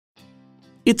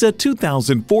It's a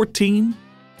 2014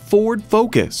 Ford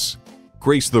Focus.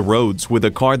 Grace the roads with a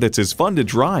car that's as fun to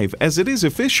drive as it is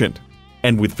efficient.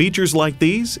 And with features like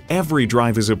these, every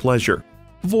drive is a pleasure.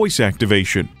 Voice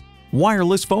activation,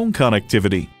 wireless phone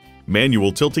connectivity,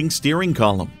 manual tilting steering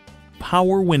column,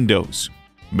 power windows,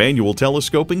 manual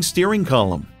telescoping steering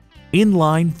column,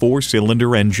 inline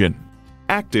 4-cylinder engine,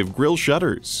 active grille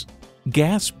shutters,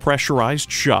 gas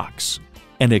pressurized shocks,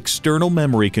 and external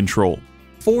memory control.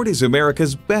 Ford is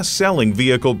America's best-selling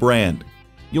vehicle brand.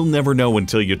 You'll never know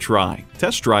until you try.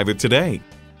 Test drive it today.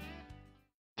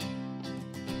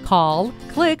 Call,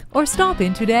 click, or stop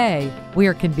in today. We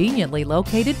are conveniently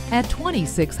located at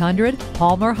 2600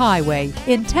 Palmer Highway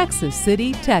in Texas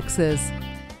City, Texas.